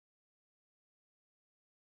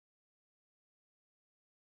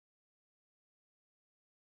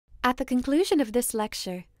At the conclusion of this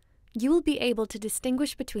lecture, you will be able to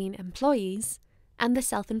distinguish between employees and the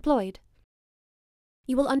self-employed.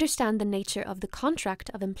 You will understand the nature of the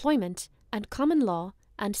contract of employment and common law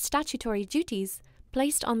and statutory duties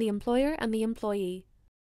placed on the employer and the employee.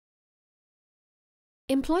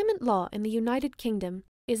 Employment law in the United Kingdom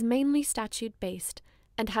is mainly statute-based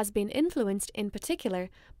and has been influenced in particular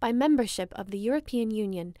by membership of the European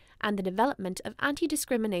Union and the development of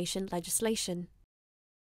anti-discrimination legislation.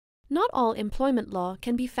 Not all employment law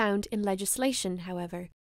can be found in legislation, however.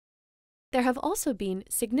 There have also been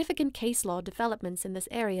significant case law developments in this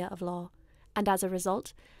area of law, and as a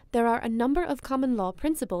result, there are a number of common law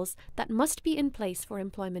principles that must be in place for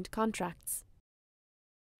employment contracts.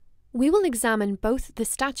 We will examine both the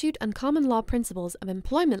statute and common law principles of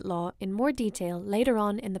employment law in more detail later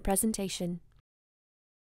on in the presentation.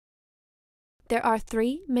 There are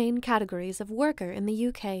three main categories of worker in the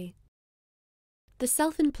UK. The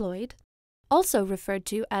self-employed, also referred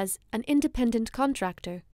to as an independent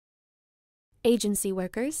contractor, agency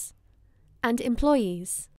workers, and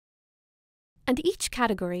employees. And each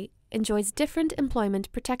category enjoys different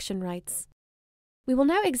employment protection rights. We will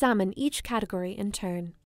now examine each category in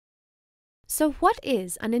turn. So what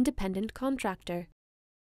is an independent contractor?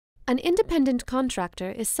 An independent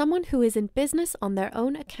contractor is someone who is in business on their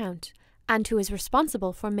own account and who is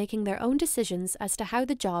responsible for making their own decisions as to how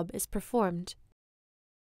the job is performed.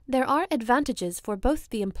 There are advantages for both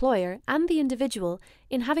the employer and the individual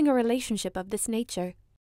in having a relationship of this nature.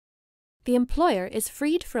 The employer is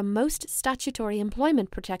freed from most statutory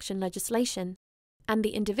employment protection legislation, and the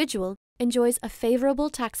individual enjoys a favourable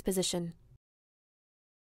tax position.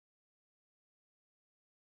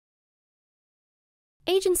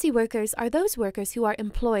 Agency workers are those workers who are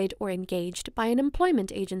employed or engaged by an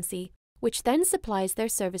employment agency, which then supplies their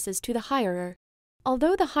services to the hirer.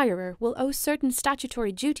 Although the hirer will owe certain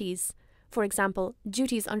statutory duties, for example,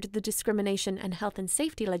 duties under the discrimination and health and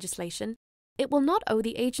safety legislation, it will not owe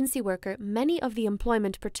the agency worker many of the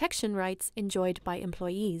employment protection rights enjoyed by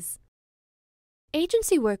employees.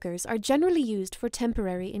 Agency workers are generally used for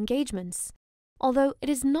temporary engagements, although it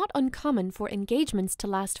is not uncommon for engagements to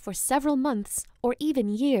last for several months or even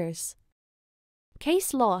years.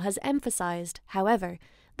 Case law has emphasized, however,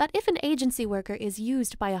 that if an agency worker is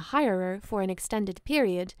used by a hirer for an extended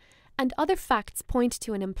period, and other facts point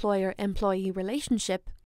to an employer-employee relationship,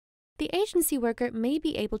 the agency worker may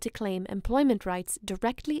be able to claim employment rights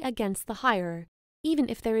directly against the hirer, even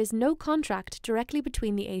if there is no contract directly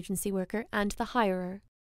between the agency worker and the hirer.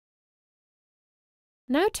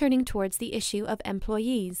 Now turning towards the issue of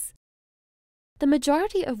employees. The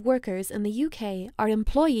majority of workers in the UK are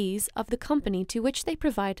employees of the company to which they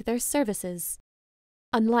provide their services.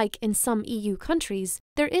 Unlike in some EU countries,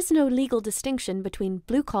 there is no legal distinction between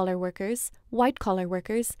blue-collar workers, white-collar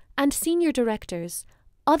workers, and senior directors,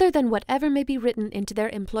 other than whatever may be written into their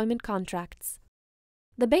employment contracts.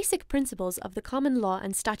 The basic principles of the common law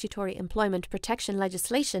and statutory employment protection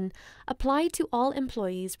legislation apply to all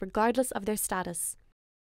employees regardless of their status.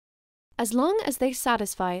 As long as they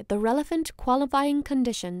satisfy the relevant qualifying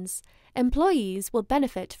conditions, employees will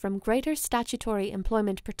benefit from greater statutory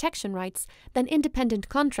employment protection rights than independent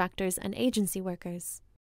contractors and agency workers.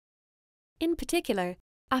 In particular,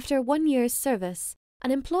 after 1 year's service,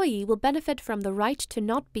 an employee will benefit from the right to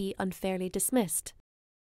not be unfairly dismissed.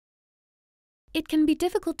 It can be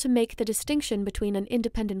difficult to make the distinction between an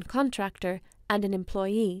independent contractor and an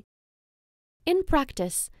employee. In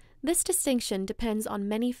practice, this distinction depends on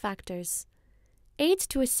many factors. Aids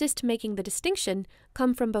to assist making the distinction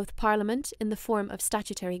come from both Parliament in the form of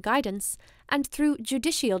statutory guidance and through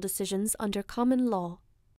judicial decisions under common law.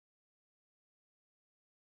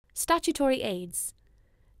 Statutory Aids.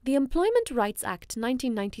 The Employment Rights Act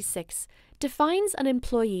 1996 defines an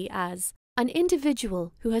employee as an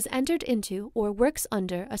individual who has entered into or works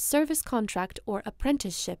under a service contract or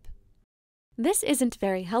apprenticeship. This isn't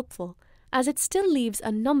very helpful, as it still leaves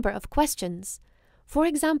a number of questions. For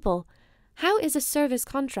example, how is a service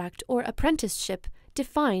contract or apprenticeship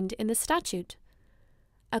defined in the statute?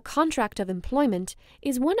 A contract of employment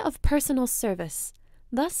is one of personal service.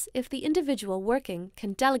 Thus, if the individual working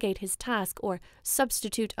can delegate his task or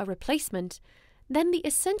substitute a replacement, then the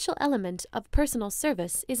essential element of personal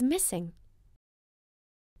service is missing.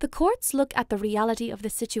 The courts look at the reality of the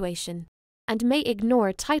situation and may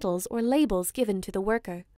ignore titles or labels given to the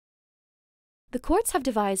worker. The courts have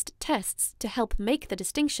devised tests to help make the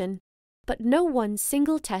distinction, but no one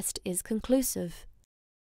single test is conclusive.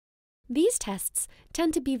 These tests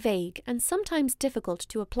tend to be vague and sometimes difficult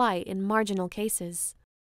to apply in marginal cases.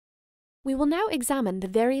 We will now examine the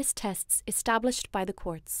various tests established by the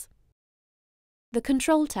courts. The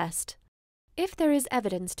control test. If there is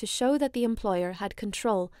evidence to show that the employer had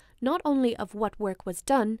control not only of what work was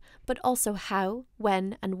done, but also how,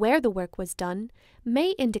 when, and where the work was done,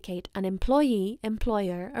 may indicate an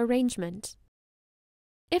employee-employer arrangement.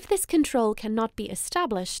 If this control cannot be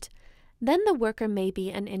established, then the worker may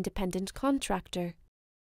be an independent contractor.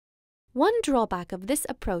 One drawback of this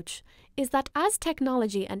approach is that as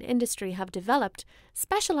technology and industry have developed,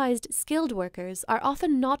 specialized skilled workers are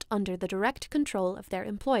often not under the direct control of their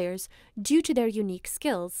employers due to their unique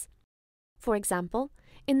skills. For example,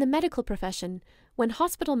 in the medical profession, when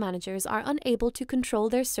hospital managers are unable to control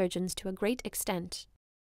their surgeons to a great extent.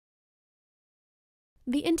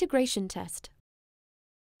 The integration test.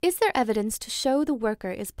 Is there evidence to show the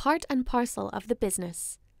worker is part and parcel of the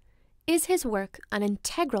business? Is his work an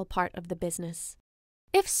integral part of the business?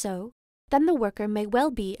 If so, then the worker may well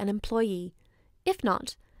be an employee. If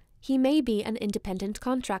not, he may be an independent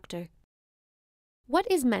contractor. What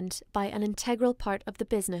is meant by an integral part of the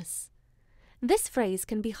business? This phrase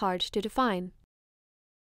can be hard to define.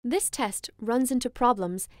 This test runs into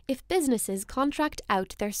problems if businesses contract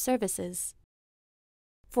out their services.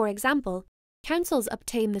 For example, councils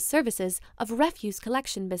obtain the services of refuse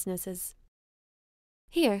collection businesses.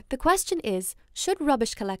 Here, the question is, should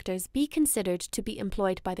rubbish collectors be considered to be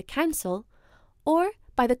employed by the council or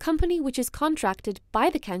by the company which is contracted by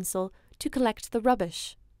the council to collect the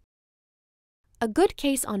rubbish? A good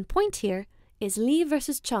case on point here is Lee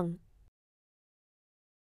versus Chung.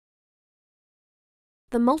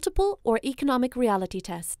 The multiple or economic reality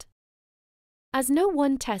test. As no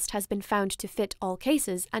one test has been found to fit all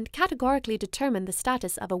cases and categorically determine the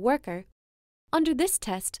status of a worker, under this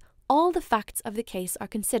test, all the facts of the case are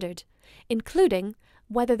considered, including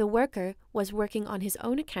whether the worker was working on his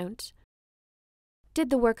own account, did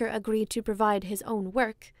the worker agree to provide his own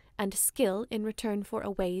work and skill in return for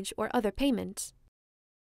a wage or other payment.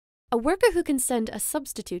 A worker who can send a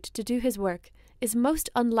substitute to do his work is most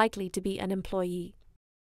unlikely to be an employee.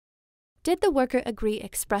 Did the worker agree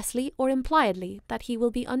expressly or impliedly that he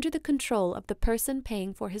will be under the control of the person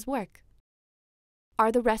paying for his work?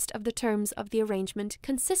 Are the rest of the terms of the arrangement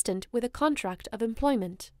consistent with a contract of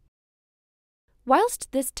employment?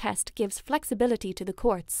 Whilst this test gives flexibility to the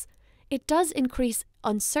courts, it does increase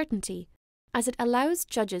uncertainty as it allows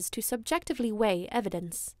judges to subjectively weigh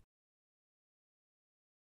evidence.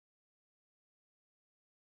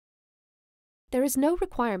 There is no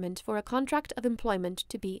requirement for a contract of employment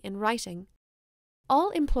to be in writing. All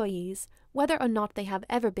employees, whether or not they have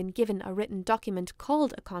ever been given a written document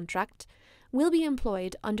called a contract, will be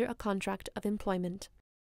employed under a contract of employment.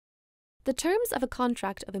 The terms of a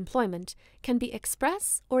contract of employment can be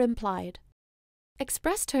express or implied.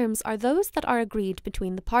 Express terms are those that are agreed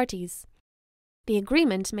between the parties. The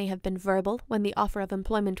agreement may have been verbal when the offer of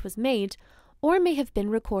employment was made, or may have been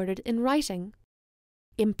recorded in writing.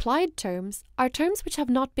 Implied terms are terms which have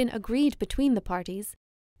not been agreed between the parties,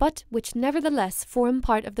 but which nevertheless form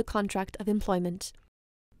part of the contract of employment.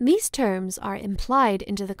 These terms are implied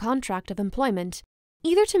into the contract of employment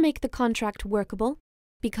either to make the contract workable,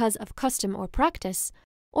 because of custom or practice,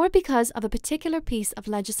 or because of a particular piece of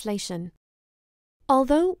legislation.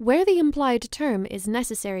 Although where the implied term is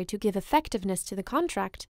necessary to give effectiveness to the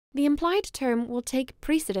contract, the implied term will take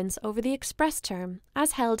precedence over the express term,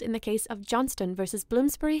 as held in the case of Johnston v.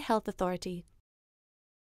 Bloomsbury Health Authority.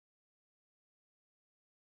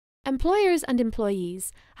 Employers and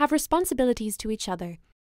employees have responsibilities to each other.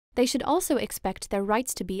 They should also expect their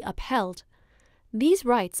rights to be upheld. These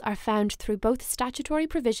rights are found through both statutory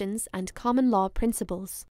provisions and common law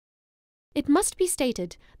principles. It must be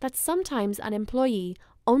stated that sometimes an employee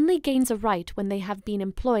only gains a right when they have been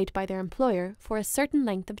employed by their employer for a certain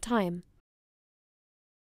length of time.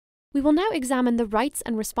 We will now examine the rights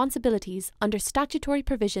and responsibilities under statutory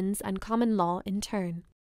provisions and common law in turn.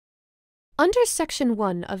 Under Section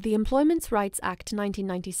 1 of the Employment Rights Act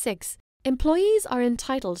 1996, employees are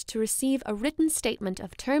entitled to receive a written statement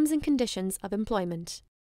of terms and conditions of employment.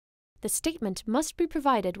 The statement must be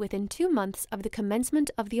provided within 2 months of the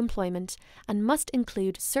commencement of the employment and must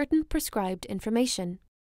include certain prescribed information.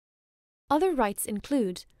 Other rights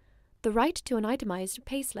include the right to an itemized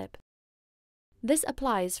payslip. This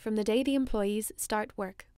applies from the day the employees start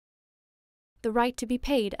work. The right to be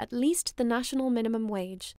paid at least the national minimum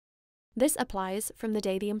wage. This applies from the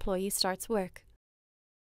day the employee starts work.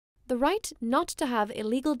 The right not to have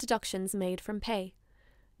illegal deductions made from pay.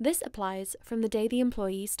 This applies from the day the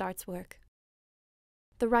employee starts work.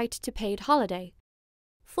 The right to paid holiday.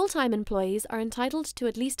 Full-time employees are entitled to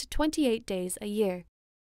at least 28 days a year.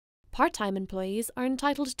 Part-time employees are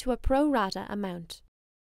entitled to a pro rata amount.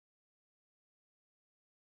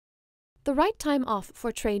 The right time off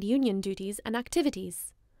for trade union duties and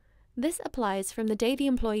activities. This applies from the day the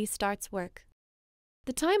employee starts work.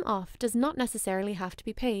 The time off does not necessarily have to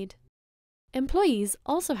be paid. Employees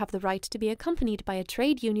also have the right to be accompanied by a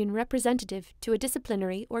trade union representative to a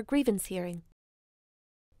disciplinary or grievance hearing.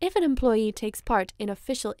 If an employee takes part in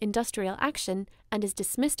official industrial action and is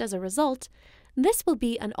dismissed as a result, this will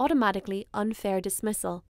be an automatically unfair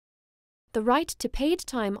dismissal. The right to paid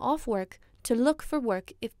time off work to look for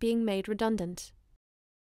work if being made redundant.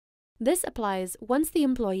 This applies once the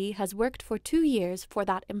employee has worked for 2 years for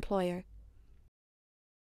that employer.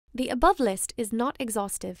 The above list is not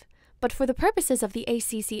exhaustive, but for the purposes of the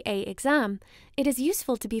ACCA exam, it is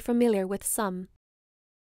useful to be familiar with some.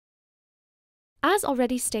 As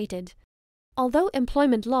already stated, although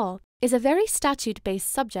employment law is a very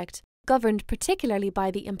statute-based subject governed particularly by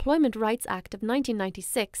the Employment Rights Act of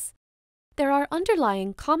 1996, there are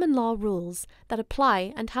underlying common law rules that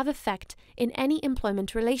apply and have effect in any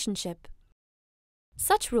employment relationship.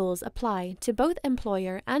 Such rules apply to both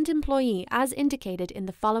employer and employee as indicated in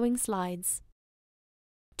the following slides.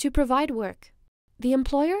 To provide work. The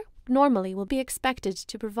employer normally will be expected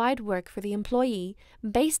to provide work for the employee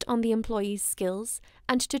based on the employee's skills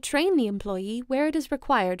and to train the employee where it is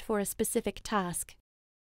required for a specific task.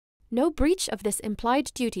 No breach of this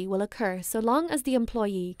implied duty will occur so long as the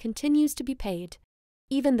employee continues to be paid,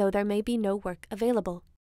 even though there may be no work available.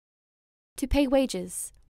 To pay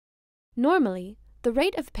wages. Normally, the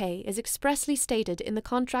rate of pay is expressly stated in the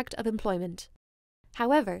contract of employment.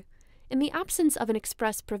 However, in the absence of an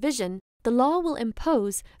express provision, the law will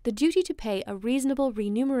impose the duty to pay a reasonable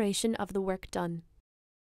remuneration of the work done.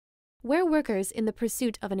 Where workers in the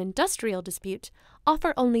pursuit of an industrial dispute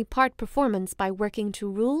offer only part performance by working to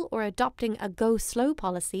rule or adopting a go-slow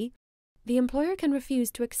policy, the employer can refuse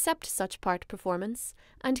to accept such part performance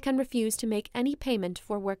and can refuse to make any payment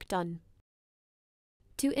for work done.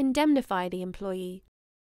 To indemnify the employee.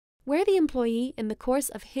 Where the employee in the course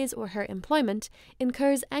of his or her employment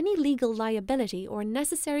incurs any legal liability or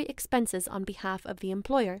necessary expenses on behalf of the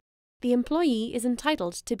employer, the employee is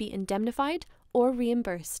entitled to be indemnified or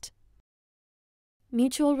reimbursed.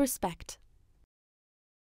 Mutual respect.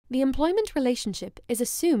 The employment relationship is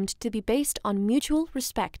assumed to be based on mutual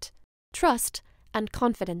respect, trust, and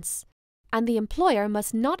confidence, and the employer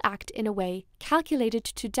must not act in a way calculated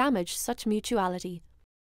to damage such mutuality.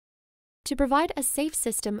 To provide a safe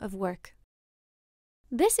system of work.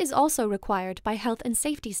 This is also required by health and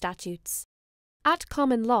safety statutes. At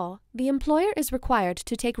common law, the employer is required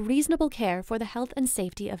to take reasonable care for the health and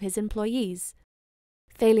safety of his employees.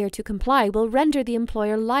 Failure to comply will render the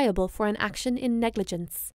employer liable for an action in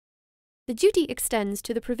negligence. The duty extends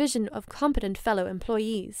to the provision of competent fellow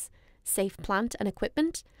employees, safe plant and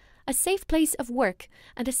equipment, a safe place of work,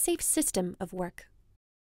 and a safe system of work.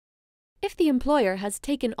 If the employer has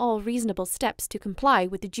taken all reasonable steps to comply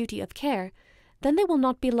with the duty of care, then they will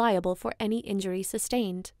not be liable for any injury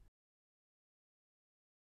sustained.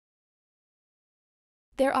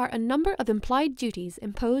 There are a number of implied duties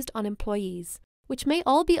imposed on employees, which may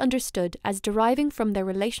all be understood as deriving from their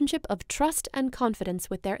relationship of trust and confidence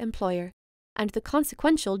with their employer, and the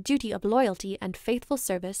consequential duty of loyalty and faithful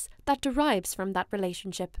service that derives from that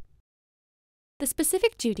relationship. The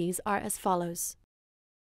specific duties are as follows.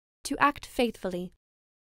 To act faithfully.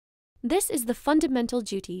 This is the fundamental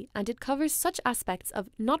duty, and it covers such aspects of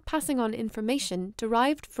not passing on information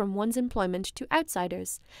derived from one's employment to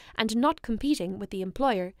outsiders, and not competing with the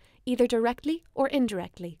employer, either directly or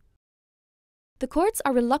indirectly. The courts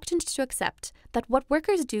are reluctant to accept that what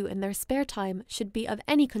workers do in their spare time should be of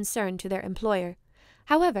any concern to their employer.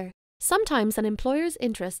 However, sometimes an employer's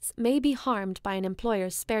interests may be harmed by an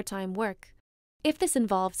employer's spare time work, if this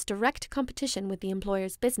involves direct competition with the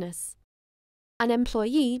employer's business. An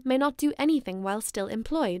employee may not do anything while still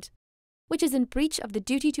employed, which is in breach of the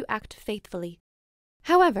duty to act faithfully.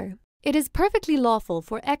 However, it is perfectly lawful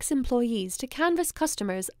for ex-employees to canvass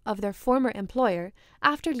customers of their former employer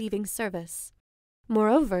after leaving service.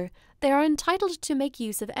 Moreover, they are entitled to make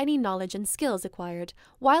use of any knowledge and skills acquired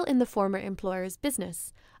while in the former employer's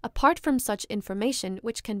business, apart from such information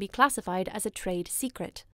which can be classified as a trade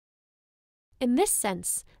secret. In this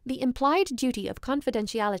sense, the implied duty of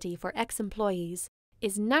confidentiality for ex-employees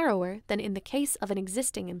is narrower than in the case of an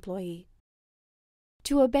existing employee.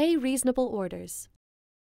 To obey reasonable orders.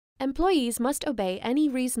 Employees must obey any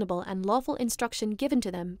reasonable and lawful instruction given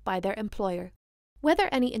to them by their employer. Whether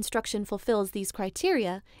any instruction fulfills these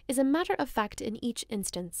criteria is a matter of fact in each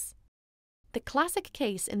instance. The classic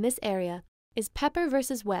case in this area is Pepper v.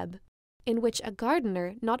 Webb, in which a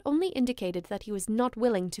gardener not only indicated that he was not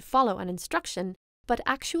willing to follow an instruction, but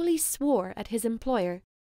actually swore at his employer.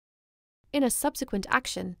 In a subsequent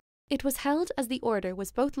action, it was held as the order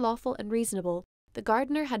was both lawful and reasonable, the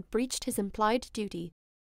gardener had breached his implied duty.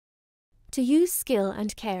 To use skill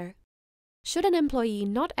and care. Should an employee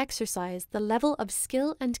not exercise the level of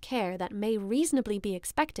skill and care that may reasonably be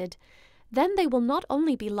expected, then they will not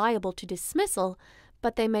only be liable to dismissal,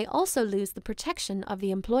 but they may also lose the protection of the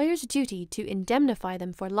employer's duty to indemnify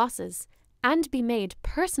them for losses, and be made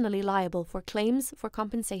personally liable for claims for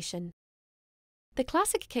compensation. The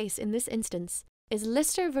classic case in this instance is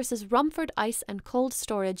Lister v. Rumford Ice and Cold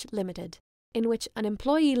Storage Limited, in which an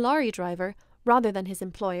employee lorry driver, rather than his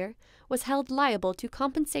employer, was held liable to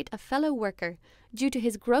compensate a fellow worker due to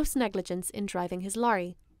his gross negligence in driving his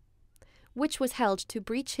lorry, which was held to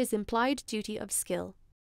breach his implied duty of skill.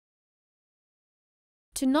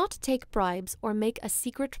 To not take bribes or make a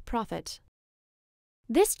secret profit.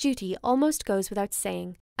 This duty almost goes without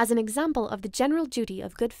saying, as an example of the general duty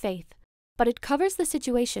of good faith, but it covers the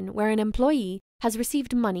situation where an employee has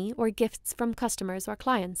received money or gifts from customers or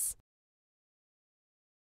clients.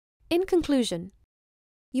 In conclusion,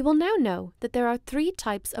 you will now know that there are 3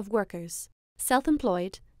 types of workers: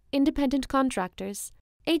 self-employed, independent contractors,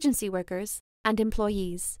 agency workers, and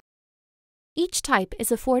employees. Each type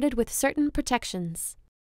is afforded with certain protections.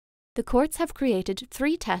 The courts have created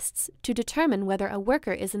 3 tests to determine whether a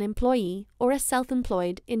worker is an employee or a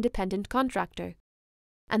self-employed independent contractor,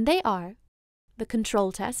 and they are the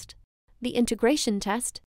control test, the integration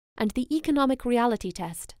test, and the economic reality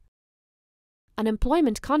test. An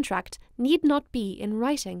employment contract need not be in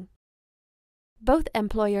writing. Both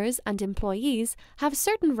employers and employees have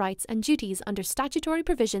certain rights and duties under statutory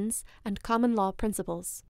provisions and common law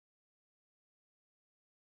principles.